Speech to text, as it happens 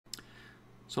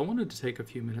So I wanted to take a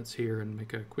few minutes here and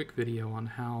make a quick video on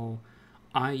how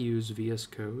I use VS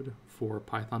Code for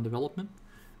Python development.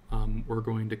 We're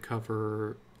going to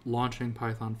cover launching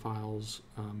Python files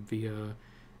via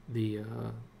the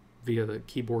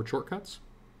keyboard shortcuts,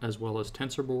 as well as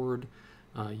Tensorboard,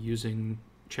 using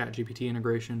ChatGPT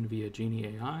integration via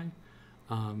Genie AI,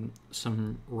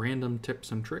 some random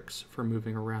tips and tricks for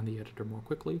moving around the editor more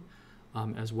quickly,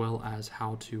 as well as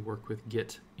how to work with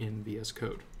Git in VS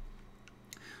Code.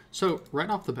 So right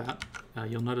off the bat,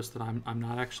 you'll notice that I'm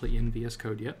not actually in VS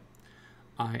Code yet.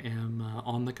 I am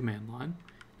on the command line,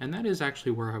 and that is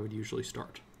actually where I would usually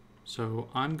start. So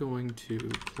I'm going to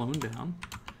clone down.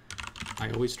 I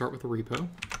always start with a repo.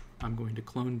 I'm going to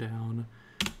clone down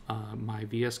my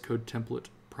VS Code template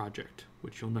project,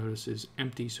 which you'll notice is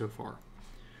empty so far.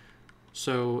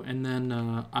 So, and then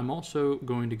I'm also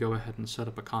going to go ahead and set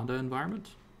up a Conda environment.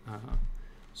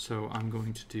 So I'm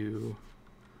going to do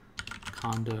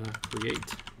Conda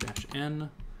create-n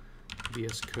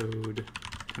VS Code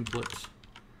template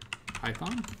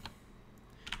Python,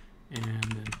 and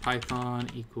then Python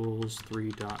equals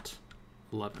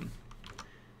 3.11,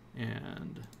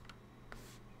 and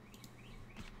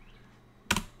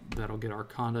that'll get our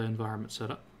Conda environment set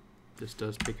up. This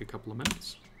does take a couple of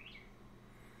minutes.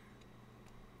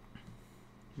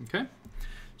 Okay,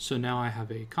 so now I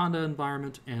have a Conda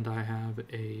environment and I have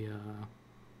a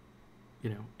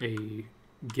a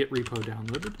Git repo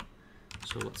downloaded.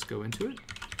 So let's go into it.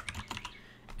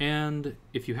 And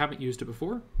if you haven't used it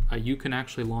before, you can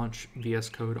actually launch VS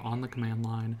Code on the command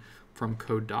line from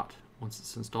code dot once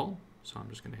it's installed. So I'm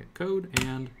just going to hit code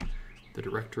and the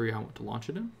directory I want to launch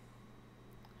it in.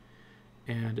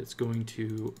 And it's going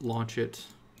to launch it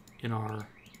in our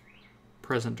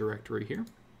present directory here.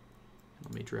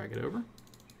 Let me drag it over.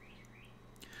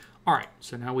 All right,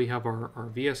 so now we have our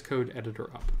VS Code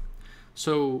editor up.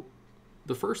 So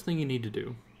the first thing you need to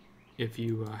do, if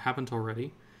you haven't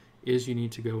already, is you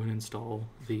need to go and install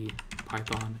the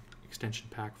Python extension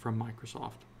pack from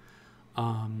Microsoft.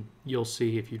 You'll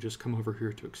see if you just come over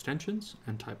here to extensions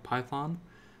and type Python,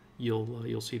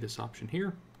 you'll see this option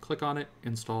here. Click on it,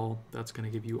 install. That's going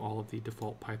to give you all of the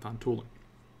default Python tooling.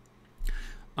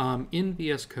 In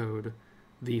VS Code,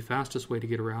 the fastest way to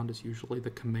get around is usually the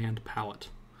command palette.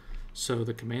 So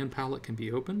the command palette can be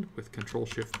opened with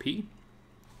CTRL+SHIFT+P,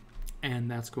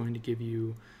 and that's going to give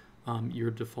you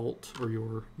your default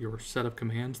or your set of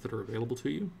commands that are available to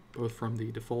you, both from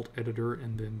the default editor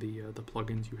and then the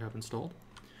plugins you have installed.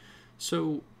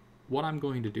 So what I'm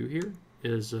going to do here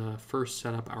is first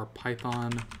set up our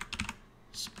Python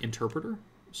interpreter.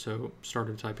 So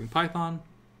started typing Python.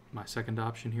 My second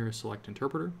option here is select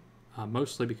interpreter,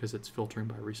 mostly because it's filtering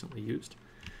by recently used.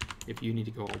 If you need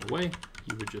to go all the way,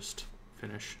 you would just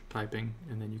finish typing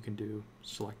and then you can do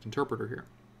select interpreter here.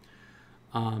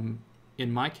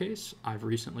 In my case, I've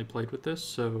recently played with this,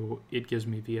 so it gives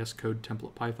me VS Code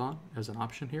template Python as an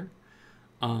option here.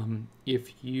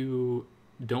 If you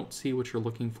don't see what you're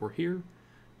looking for here,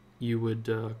 you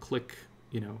would click,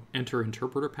 enter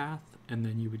interpreter path, and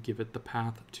then you would give it the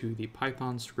path to the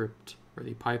Python script or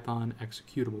the Python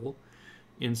executable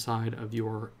inside of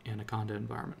your Anaconda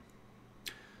environment.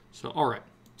 So, all right,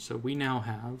 so we now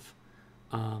have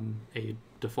a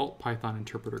default Python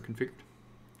interpreter configured.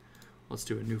 Let's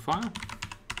do a new file,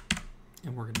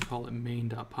 and we're going to call it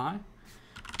main.py,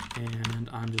 and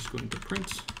I'm just going to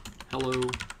print hello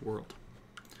world.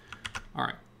 All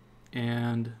right,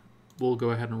 and we'll go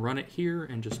ahead and run it here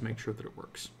and just make sure that it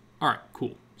works. All right,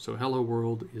 cool. So hello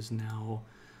world is now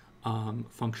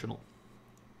functional.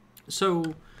 So,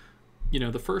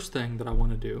 the first thing that I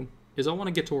want to do is I want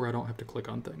to get to where I don't have to click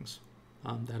on things.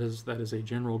 That is a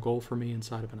general goal for me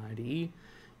inside of an IDE,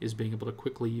 is being able to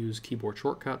quickly use keyboard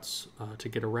shortcuts to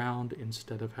get around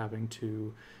instead of having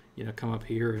to, come up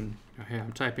here and, hey,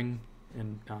 I'm typing,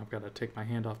 and now I've got to take my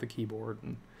hand off the keyboard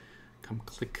and come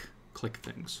click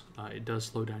things. It does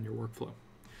slow down your workflow.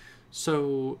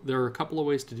 So there are a couple of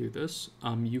ways to do this.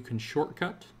 You can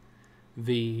shortcut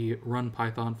the run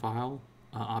Python file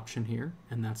option here,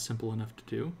 and that's simple enough to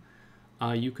do.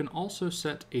 You can also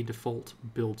set a default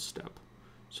build step.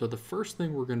 So the first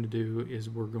thing we're going to do is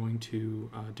we're going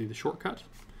to do the shortcut.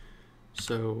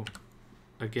 So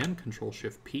again,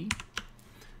 CTRL+SHIFT+P,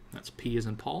 that's P as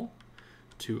in Paul,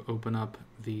 to open up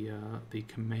the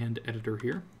command editor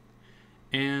here.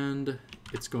 And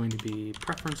it's going to be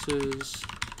preferences,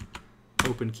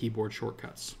 open keyboard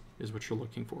shortcuts is what you're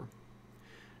looking for.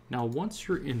 Now once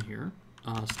you're in here,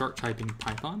 start typing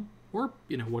Python, or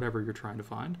whatever you're trying to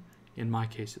find. In my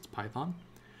case, it's Python.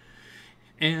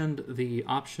 And the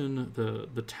option,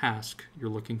 the task you're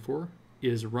looking for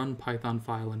is run Python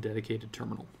file in dedicated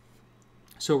terminal.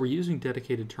 So we're using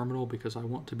dedicated terminal because I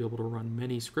want to be able to run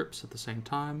many scripts at the same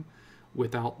time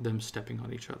without them stepping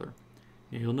on each other.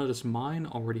 Now you'll notice mine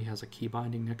already has a key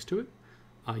binding next to it.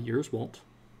 Yours won't,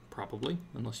 probably,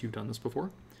 unless you've done this before.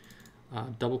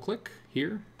 Double click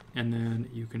here, and then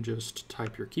you can just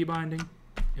type your key binding.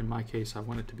 In my case, I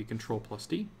want it to be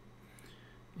CTRL+D,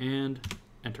 and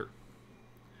enter.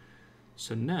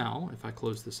 So now, if I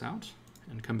close this out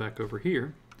and come back over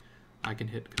here, I can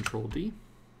hit Control-D,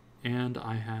 and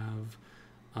I have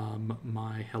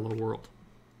my hello world.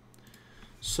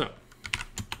 So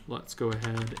let's go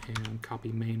ahead and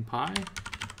copy main.py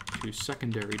to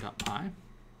secondary.py.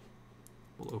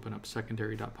 We'll open up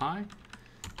secondary.py,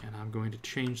 and I'm going to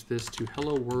change this to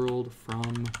hello world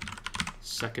from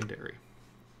secondary.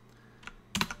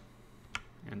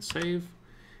 And save.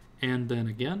 And then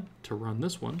again, to run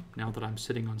this one, now that I'm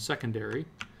sitting on secondary,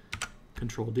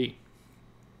 Control-D.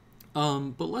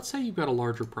 But let's say you've got a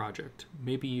larger project.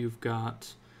 Maybe you've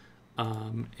got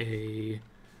I'm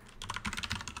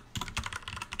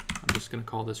just going to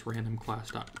call this random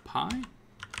class.py.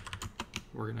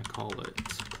 We're going to call it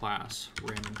class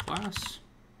random class,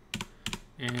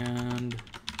 and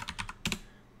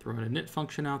throw in a init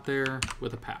function out there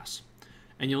with a pass.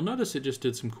 And you'll notice it just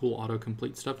did some cool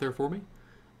autocomplete stuff there for me.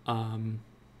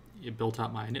 It built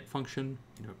out my init function,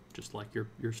 just like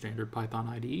your standard Python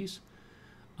IDEs.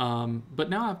 But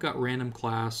now I've got random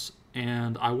class,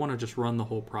 and I want to just run the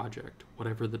whole project,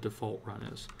 whatever the default run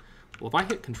is. Well, if I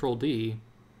hit Control-D,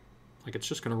 it's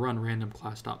just going to run random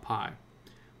class.py.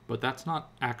 But that's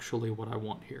not actually what I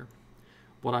want here.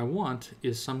 What I want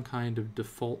is some kind of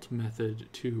default method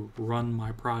to run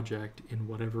my project in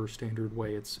whatever standard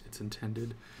way it's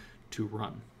intended to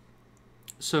run.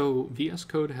 So VS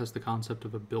Code has the concept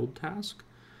of a build task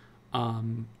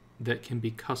that can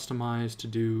be customized to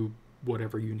do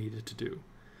whatever you need it to do.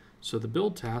 So the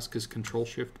build task is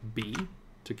CTRL+SHIFT+B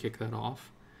to kick that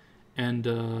off. And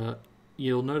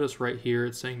you'll notice right here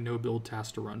it's saying no build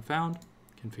task to run found,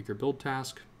 configure build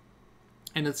task,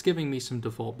 and it's giving me some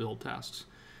default build tasks.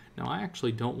 Now I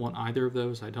actually don't want either of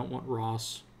those. I don't want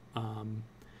ROS.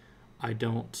 I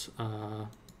don't,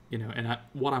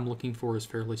 what I'm looking for is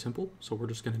fairly simple, so we're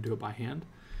just going to do it by hand.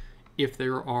 If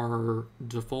there are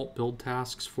default build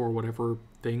tasks for whatever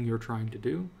thing you're trying to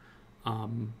do,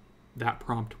 that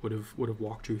prompt would have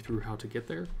walked you through how to get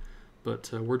there,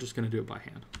 but we're just going to do it by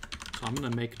hand. So I'm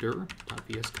going to make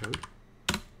dir.vscode,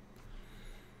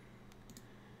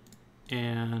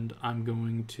 and I'm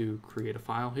going to create a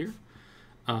file here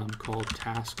called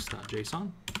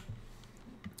tasks.json,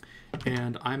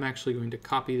 and I'm actually going to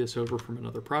copy this over from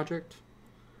another project.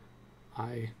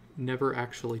 I never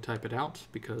actually type it out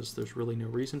because there's really no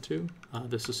reason to.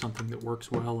 This is something that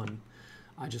works well, and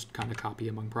I just kind of copy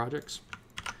among projects.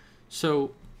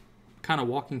 So kind of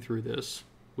walking through this,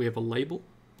 we have a label,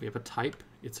 we have a type,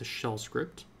 it's a shell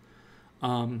script,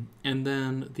 and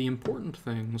then the important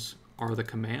things are the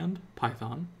command,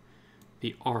 Python,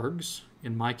 the args,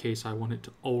 in my case I want it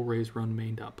to always run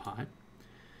main.py,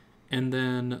 and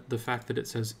then the fact that it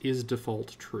says is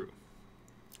default true.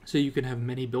 So you can have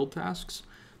many build tasks,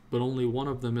 but only one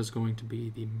of them is going to be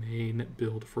the main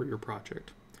build for your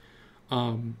project.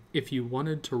 If you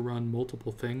wanted to run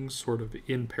multiple things sort of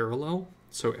in parallel,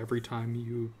 so every time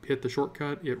you hit the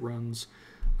shortcut, it runs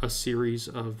a series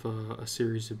of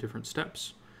different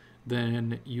steps,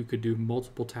 then you could do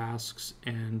multiple tasks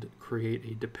and create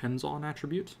a depends on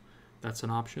attribute. That's an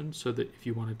option, so that if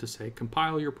you wanted to say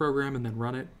compile your program and then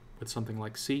run it with something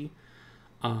like C,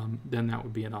 then that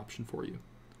would be an option for you.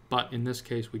 But in this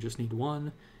case, we just need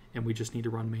one, and we just need to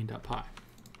run main.py.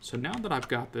 So now that I've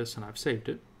got this and I've saved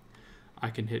it, I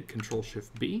can hit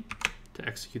Control+Shift+B to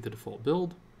execute the default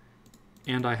build,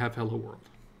 and I have hello world.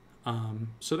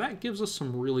 So that gives us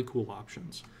some really cool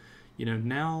options.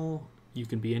 Now you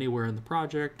can be anywhere in the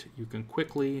project, you can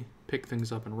quickly pick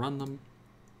things up and run them,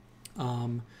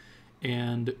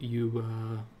 and you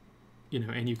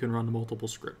can run multiple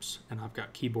scripts. And I've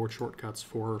got keyboard shortcuts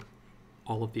for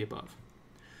all of the above.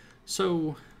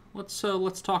 So let's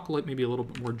talk maybe a little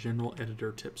bit more general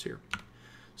editor tips here.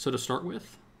 So to start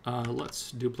with,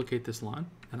 let's duplicate this line,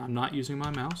 and I'm not using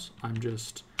my mouse. I'm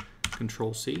just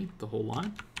Control-C, the whole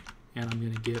line, and I'm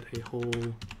going to get a whole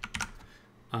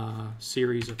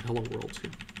series of hello worlds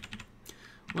here.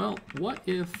 Well, what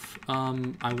if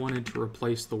I wanted to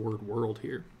replace the word world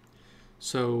here?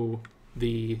 So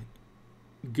the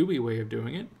GUI way of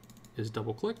doing it is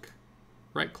double-click,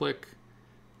 right-click,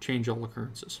 change all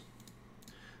occurrences.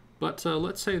 But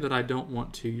let's say that I don't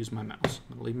want to use my mouse.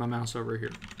 I'm going to leave my mouse over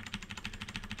here.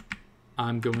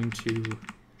 I'm going to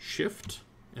shift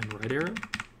and right arrow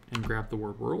and grab the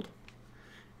word world.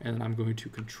 and I'm going to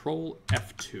Control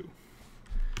F2.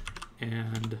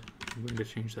 And I'm going to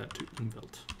change that to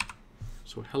Umwelt.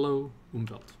 So hello,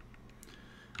 Umwelt.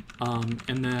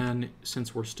 And then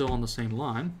since we're still on the same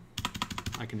line,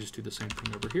 I can just do the same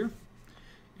thing over here.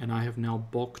 And I have now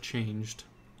bulk changed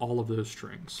all of those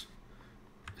strings.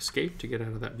 Escape to get out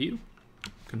of that view.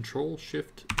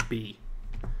 CTRL+SHIFT+B.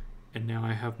 And now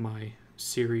I have my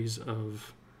series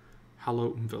of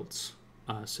hello Umwelts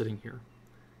sitting here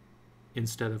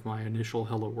instead of my initial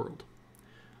hello world.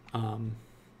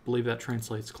 Believe that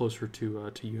translates closer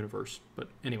to universe, but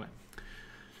anyway.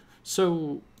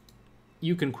 So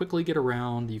you can quickly get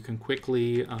around, you can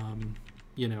quickly,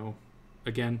 you know,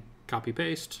 again, copy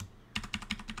paste.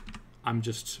 I'm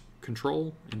just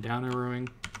Control and down arrowing,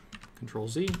 Control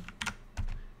Z,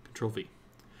 Control V.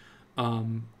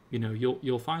 You know,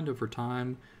 you'll find over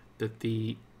time that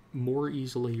the more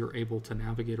easily you're able to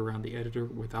navigate around the editor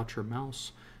without your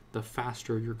mouse, the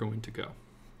faster you're going to go.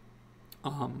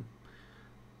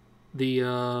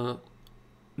 The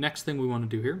next thing we want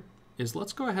to do here is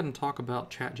let's go ahead and talk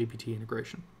about ChatGPT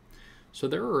integration. So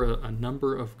there are a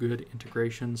number of good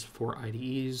integrations for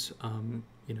IDEs.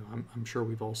 You know, I'm sure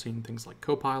we've all seen things like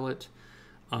Copilot.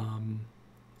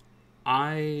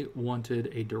 I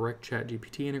wanted a direct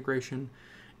ChatGPT integration,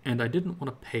 and I didn't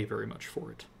want to pay very much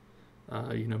for it.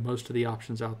 You know, most of the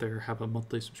options out there have a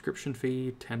monthly subscription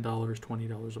fee, $10,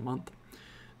 $20 a month.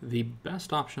 The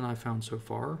best option I've found so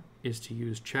far is to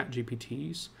use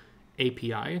ChatGPT's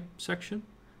API section,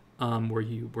 where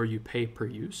you pay per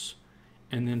use,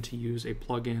 and then to use a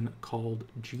plugin called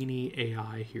Genie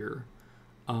AI here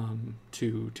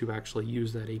to actually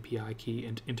use that API key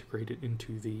and integrate it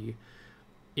into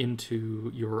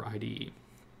your IDE.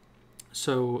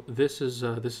 So this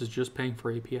is just paying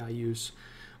for API use.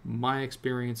 My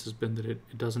experience has been that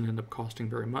it doesn't end up costing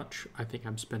very much. I think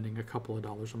I'm spending a couple of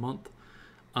dollars a month.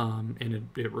 And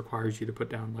it requires you to put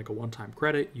down like a one-time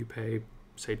credit. You pay,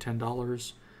 say,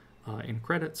 $10 in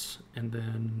credits, and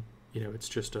then, you know, it's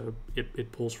just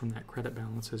it pulls from that credit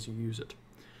balance as you use it.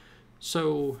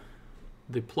 So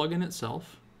the plugin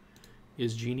itself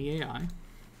is Genie AI.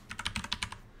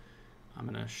 I'm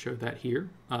going to show that here.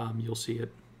 You'll see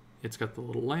it. It's got the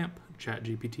little lamp,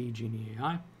 ChatGPT Genie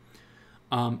AI.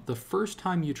 The first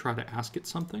time you try to ask it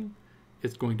something,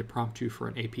 it's going to prompt you for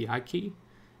an API key.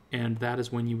 And that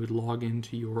is when you would log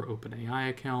into your OpenAI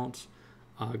account,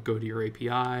 go to your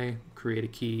API, create a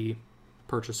key,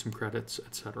 purchase some credits,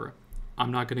 etc.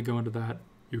 I'm not going to go into that.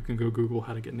 You can go Google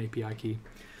how to get an API key.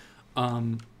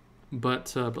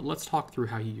 But let's talk through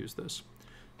how you use this.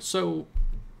 So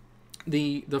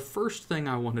the first thing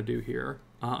I want to do here,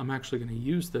 I'm actually going to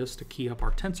use this to key up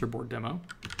our Tensorboard demo.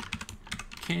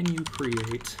 Can you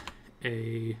create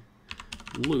a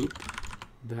loop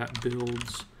that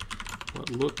builds what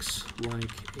looks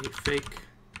like a fake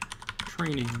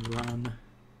training run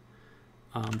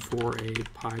for a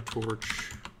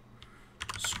PyTorch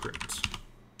script?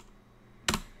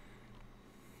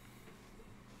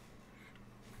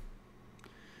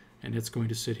 And it's going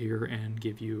to sit here and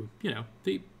give you, you know,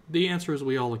 the answers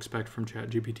we all expect from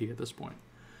ChatGPT at this point.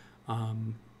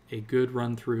 A good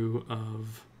run through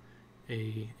of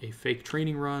a fake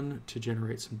training run to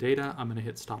generate some data. I'm going to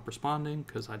hit stop responding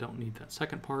because I don't need that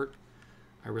second part.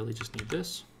 I really just need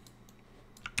this.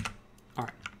 All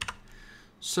right.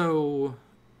 So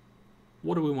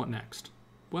what do we want next?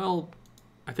 Well,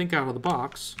 I think out of the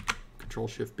box,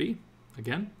 Control+Shift+B,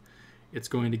 again, it's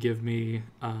going to give me,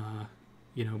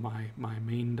 you know, my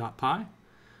main.py,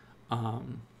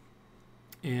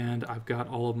 and I've got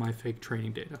all of my fake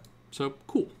training data. So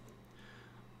cool.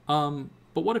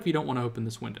 But what if you don't want to open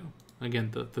this window? Again,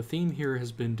 the theme here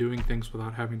has been doing things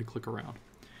without having to click around.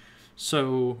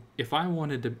 So if I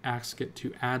wanted to ask it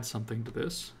to add something to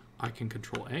this, I can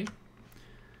Control+A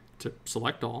to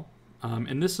select all.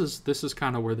 And this is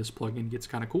kind of where this plugin gets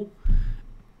kind of cool.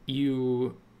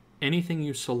 Anything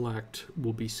you select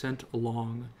will be sent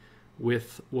along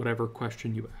with whatever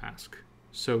question you ask.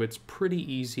 So it's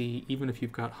pretty easy, even if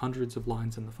you've got hundreds of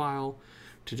lines in the file,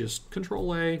 to just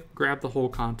Control+A, grab the whole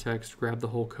context, grab the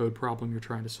whole code problem you're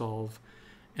trying to solve,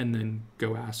 and then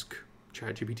go ask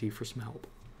ChatGPT for some help.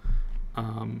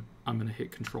 I'm going to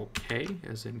hit Control+K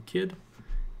as in kid,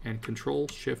 and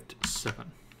Control+Shift+7.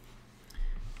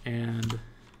 And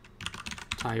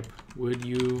type, would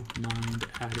you mind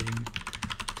adding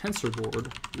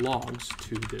Tensorboard logs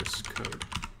to this code?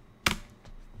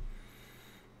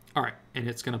 All right, and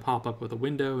it's going to pop up with a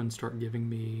window and start giving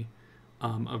me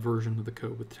a version of the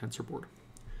code with Tensorboard.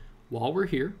 While we're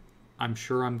here, I'm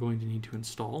sure I'm going to need to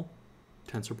install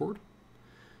Tensorboard.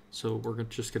 So we're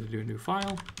just going to do a new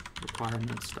file,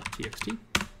 requirements.txt.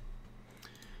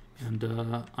 And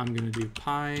I'm going to do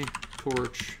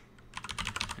PyTorch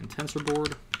and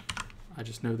Tensorboard. I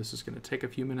just know this is going to take a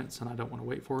few minutes and I don't want to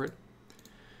wait for it.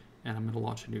 And I'm going to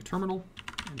launch a new terminal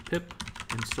and pip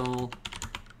install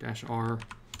 -r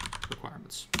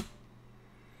requirements.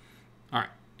 All right,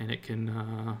 and it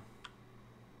can,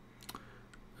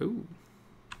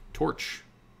 torch.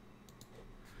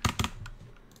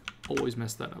 Always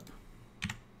mess that up.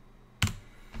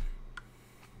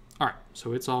 All right,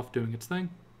 so it's off doing its thing.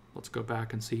 Let's go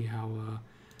back and see how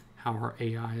our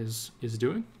AI is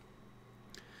doing.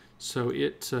 So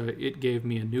it gave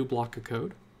me a new block of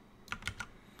code,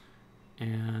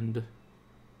 and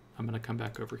I'm going to come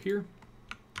back over here.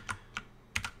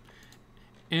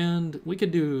 And we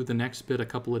could do the next bit a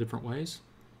couple of different ways.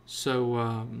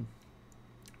 So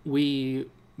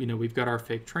we've got our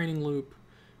fake training loop.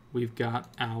 We've got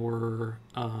our,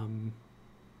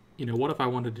 what if I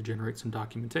wanted to generate some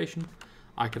documentation?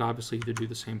 I could obviously either do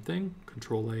the same thing,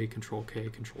 Control-A, Control-K,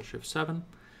 Control-Shift-7,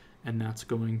 and that's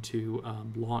going to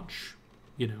launch,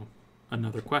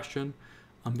 another question.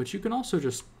 But you can also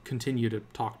just continue to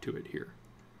talk to it here.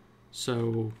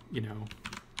 So,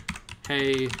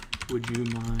 hey, would you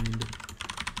mind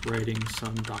writing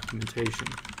some documentation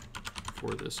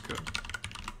for this code?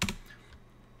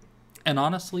 And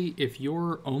honestly, if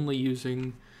you're only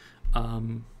using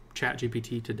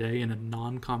ChatGPT today in a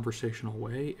non-conversational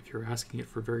way, if you're asking it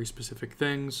for very specific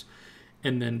things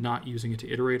and then not using it to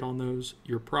iterate on those,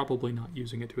 you're probably not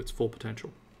using it to its full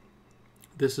potential.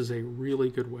 This is a really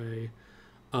good way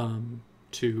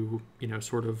to,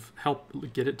 sort of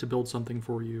help get it to build something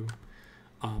for you,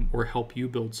 or help you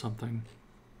build something,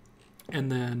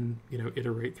 and then,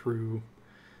 iterate through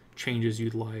changes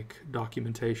you'd like,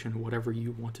 documentation, whatever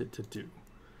you want it to do.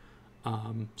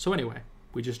 So anyway,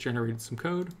 we just generated some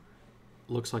code.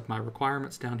 Looks like my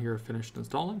requirements down here are finished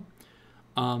installing.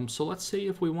 So let's see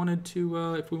if we wanted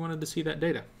to see that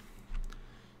data.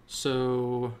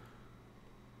 So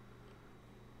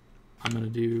I'm going to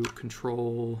do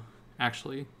I'm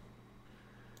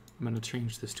going to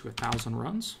change this to 1,000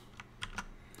 runs.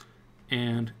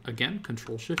 And again,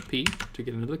 Control-Shift+P to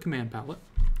get into the command palette.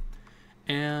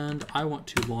 And I want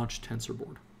to launch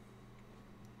Tensorboard.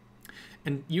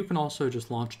 And you can also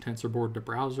just launch Tensorboard to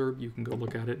browser. You can go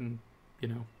look at it and,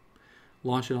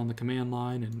 launch it on the command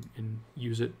line and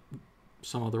use it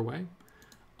some other way.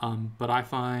 But I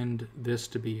find this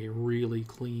to be a really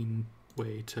clean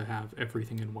way to have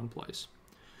everything in one place.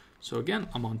 So again,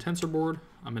 I'm on Tensorboard.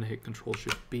 I'm going to hit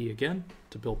Control-Shift+B again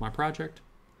to build my project.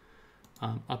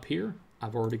 Up here,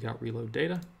 I've already got reload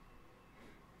data.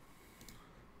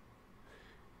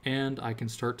 And I can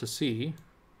start to see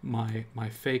my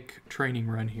fake training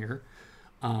run here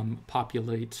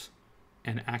populate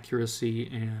an accuracy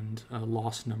and a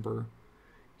loss number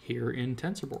here in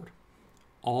Tensorboard,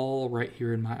 all right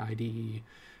here in my IDE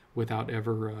without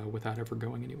ever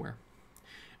going anywhere.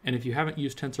 And if you haven't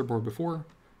used Tensorboard before,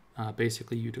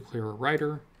 basically you declare a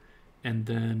writer, and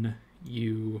then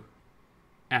you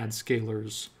add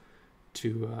scalars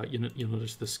to, you'll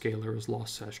notice the scalar is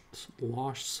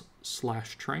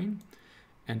loss/train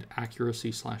and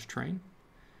accuracy/train.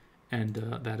 And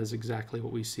that is exactly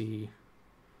what we see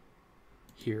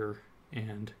here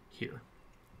and here.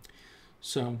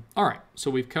 So, all right,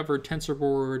 so we've covered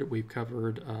Tensorboard, we've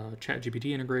covered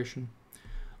ChatGPT integration.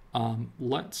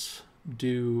 Let's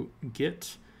do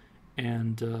Git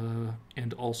and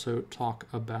also talk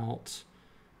about,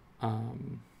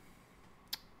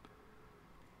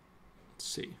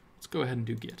 let's go ahead and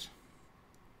do Git.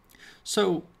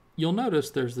 So you'll notice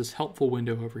there's this helpful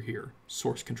window over here,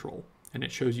 source control, and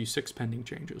it shows you 6 pending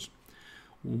changes.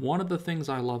 One of the things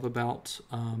I love about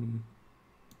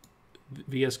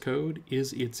VSCode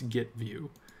is its Git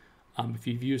view. If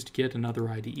you've used Git and other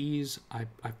IDEs, I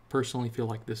personally feel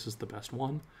like this is the best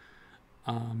one.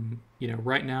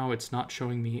 Right now it's not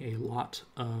showing me a lot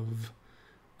of,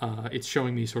 it's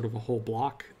showing me sort of a whole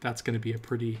block. That's going to be a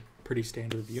pretty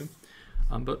standard view.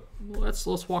 But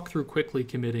let's walk through quickly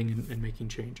committing and making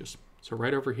changes. So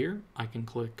right over here, I can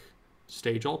click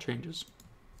Stage All Changes.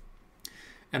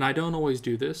 And I don't always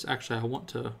do this. Actually, I want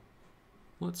to,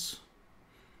 let's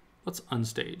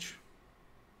unstage.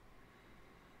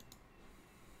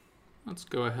 Let's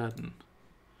go ahead and,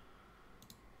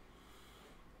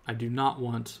 I do not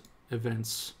want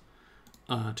events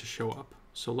to show up.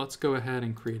 So let's go ahead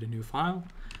and create a new file.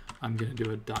 I'm going to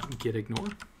do a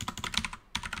 .gitignore.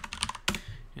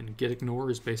 And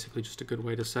gitignore is basically just a good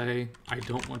way to say I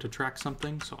don't want to track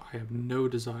something, so I have no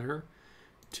desire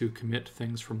to commit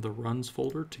things from the runs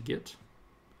folder to Git.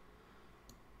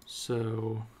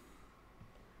 So,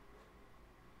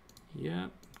 yeah,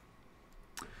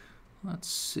 Let's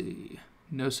see.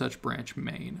 No such branch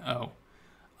main. Oh,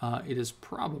 it is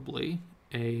probably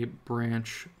a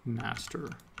branch master.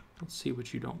 Let's see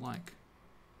what you don't like.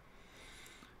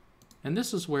 And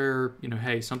this is where, you know,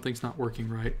 hey, something's not working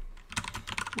right.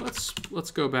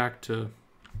 Let's go back to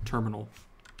terminal.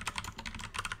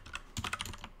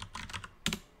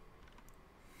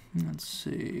 Let's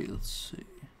see.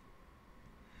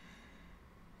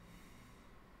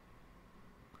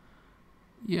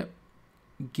 Yep.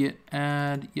 Git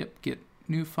add. Yep. Git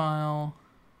new file.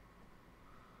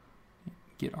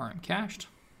 Git rm cached.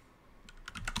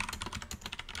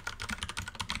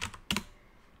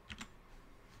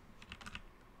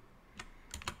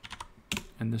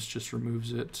 And this just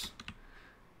removes it.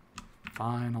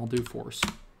 Fine, I'll do force.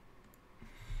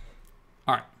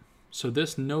 All right, so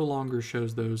this no longer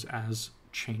shows those as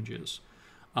changes.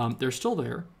 They're still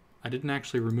there. I didn't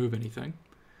actually remove anything,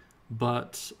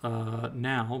 but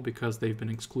now, because they've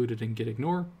been excluded in git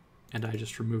ignore, and I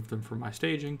just removed them from my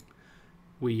staging,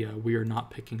 we are not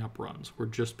picking up runs. We're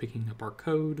just picking up our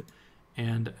code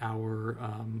and our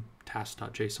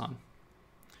task.json.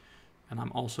 And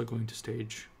I'm also going to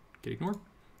stage git ignore.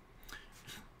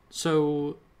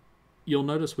 So you'll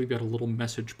notice we've got a little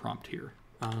message prompt here.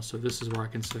 So this is where I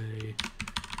can say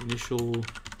initial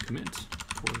commit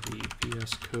for the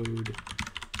VSCode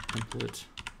template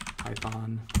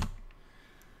Python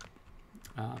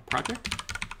project.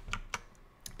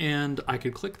 And I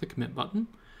could click the commit button,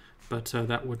 but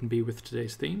that wouldn't be with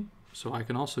today's theme. So I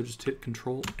can also just hit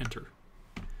Control Enter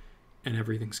and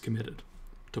everything's committed.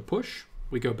 To push,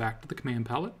 we go back to the command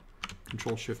palette,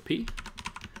 Control+Shift+P,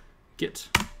 git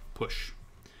push.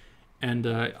 And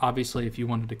obviously, if you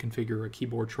wanted to configure a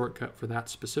keyboard shortcut for that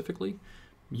specifically,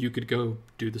 you could go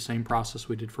do the same process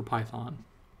we did for Python.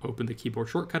 Open the keyboard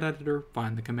shortcut editor,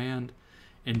 find the command,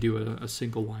 and do a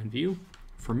single line view.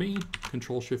 For me,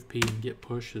 Control+Shift+P and git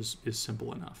push is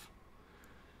simple enough.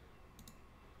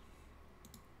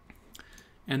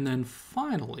 And then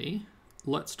finally,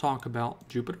 let's talk about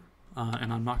Jupyter.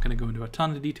 And I'm not going to go into a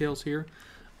ton of details here,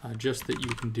 just that you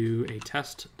can do a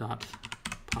test.py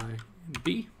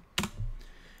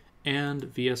and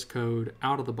VSCode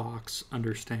out of the box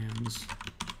understands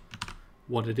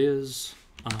what it is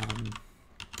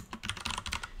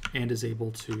and is able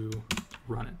to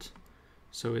run it.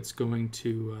 So it's going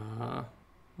to,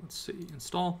 let's see,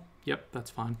 install. Yep, that's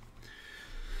fine.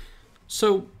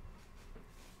 So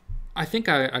I think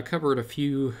I covered a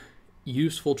few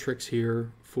useful tricks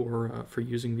here for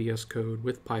using VS Code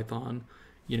with Python.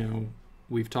 You know,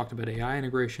 we've talked about AI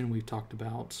integration, we've talked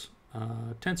about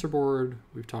Tensorboard,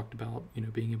 we've talked about, you know,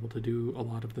 being able to do a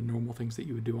lot of the normal things that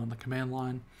you would do on the command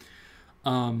line.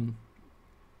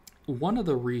 One of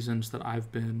the reasons that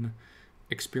I've been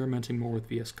experimenting more with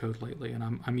VS Code lately, and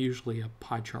I'm usually a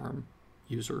PyCharm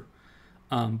user,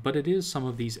 but it is some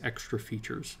of these extra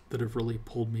features that have really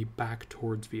pulled me back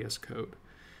towards VS Code.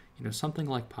 You know, something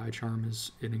like PyCharm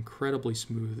is an incredibly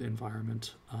smooth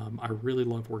environment. I really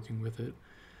love working with it,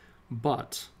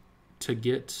 but to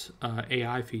get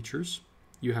AI features,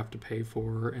 you have to pay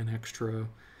for an extra,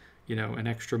 you know, an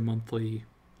extra monthly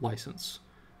license.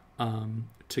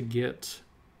 To get,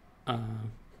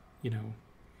 you know,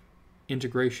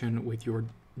 integration with your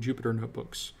Jupyter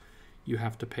notebooks, you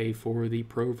have to pay for the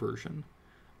Pro version.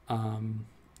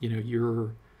 You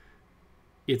know,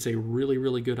 it's a really,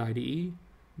 really good IDE,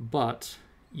 but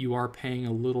you are paying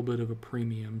a little bit of a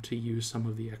premium to use some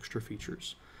of the extra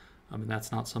features. And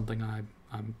that's not something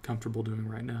I'm comfortable doing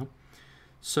right now.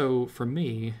 So for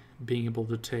me, being able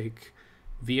to take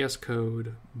VS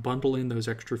Code, bundle in those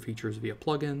extra features via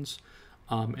plugins,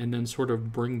 and then sort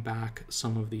of bring back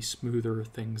some of the smoother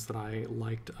things that I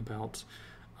liked about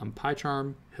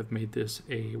PyCharm have made this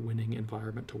a winning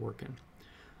environment to work in.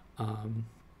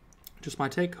 Just my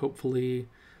take. Hopefully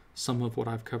some of what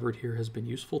I've covered here has been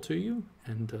useful to you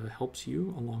and helps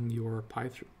you along your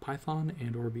Python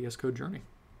and or VS Code journey.